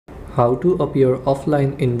How to appear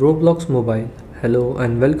offline in Roblox mobile. Hello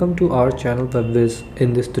and welcome to our channel Whizz.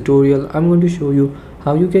 In this tutorial I'm going to show you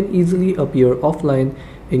how you can easily appear offline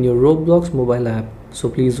in your Roblox mobile app. So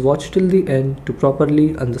please watch till the end to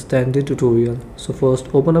properly understand the tutorial. So first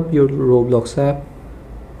open up your Roblox app.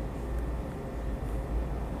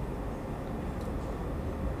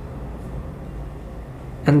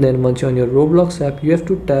 And then once you're on your Roblox app, you have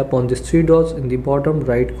to tap on these three dots in the bottom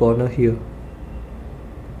right corner here.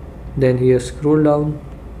 Then here scroll down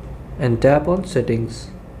and tap on settings.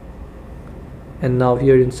 And now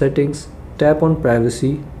here in settings, tap on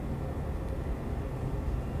privacy.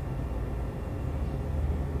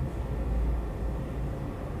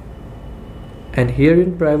 And here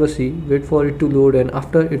in privacy, wait for it to load, and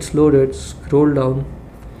after it's loaded, scroll down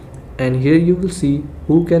and here you will see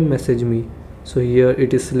who can message me. So here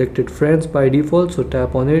it is selected friends by default, so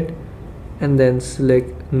tap on it and then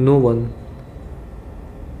select no one.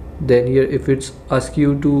 Then here if it's ask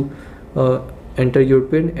you to enter your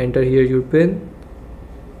pin, enter here your pin.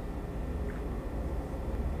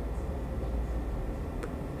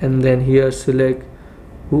 And then here select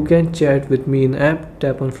who can chat with me in app,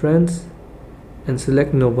 tap on friends and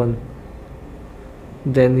select no one.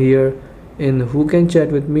 Then here in who can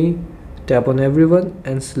chat with me, tap on everyone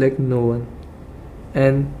and select no one.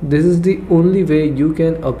 And this is the only way you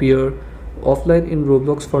can appear offline in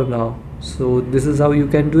Roblox for now. So this is how you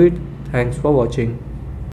can do it. Thanks for watching.